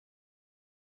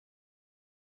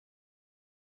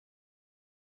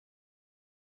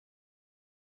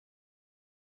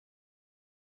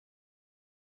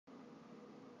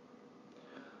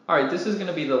Alright, this is going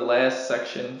to be the last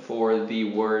section for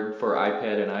the Word for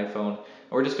iPad and iPhone.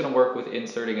 We're just going to work with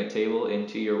inserting a table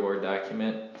into your Word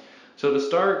document. So to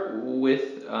start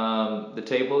with the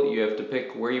table, you have to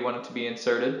pick where you want it to be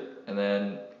inserted, and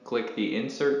then click the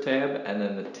Insert tab, and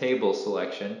then the Table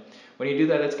selection. When you do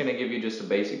that, it's going to give you just a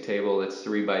basic table that's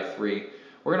 3 by 3.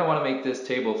 We're going to want to make this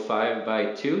table 5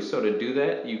 by 2, so to do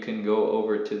that, you can go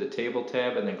over to the Table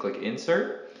tab and then click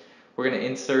Insert. We're going to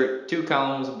insert 2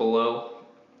 columns below,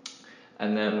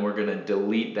 and then we're going to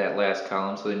delete that last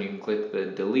column. So then you can click the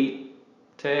delete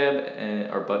tab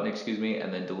or button,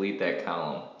 and then delete that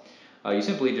column. You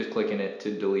simply just click in it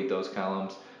to delete those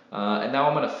columns. And now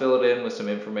I'm going to fill it in with some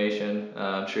information.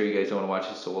 I'm sure you guys don't want to watch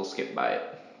this, so we'll skip by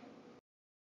it.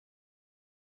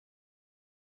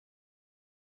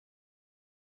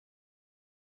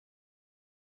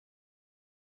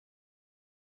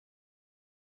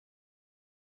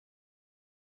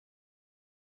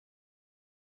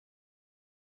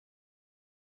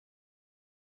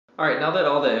 Alright, now that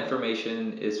all that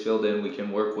information is filled in, we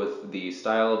can work with the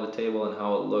style of the table and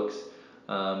how it looks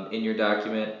in your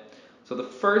document. So the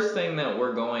first thing that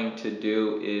we're going to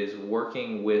do is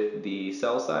working with the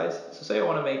cell size. So say I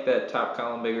want to make that top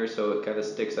column bigger so it kind of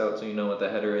sticks out so you know what the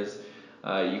header is.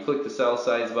 You click the cell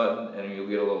size button and you'll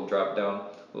get a little drop down.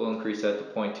 We'll increase that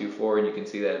to 0.24 and you can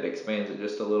see that it expands it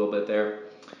just a little bit there.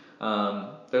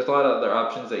 There's a lot of other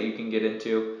options that you can get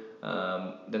into.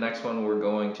 The next one we're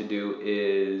going to do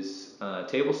is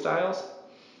table styles.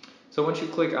 So once you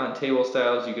click on table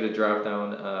styles, you get a drop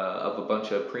down of a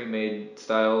bunch of pre-made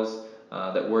styles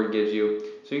that Word gives you.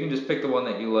 So you can just pick the one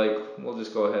that you like. We'll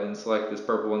just go ahead and select this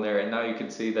purple one there, and now you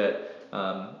can see that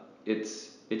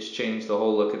it's changed the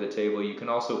whole look of the table. You can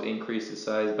also increase the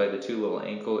size by the 2 little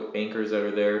anchors that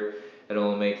are there.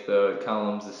 It'll make the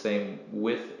columns the same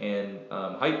width and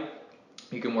height.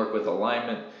 You can work with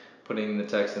alignment, putting the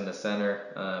text in the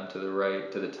center, to the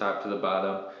right, to the top, to the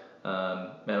bottom,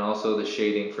 and also the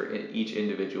shading for each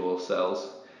individual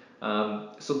cells.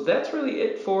 So that's really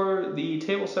it for the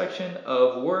table section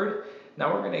of Word.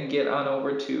 Now we're going to get on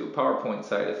over to PowerPoint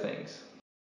side of things.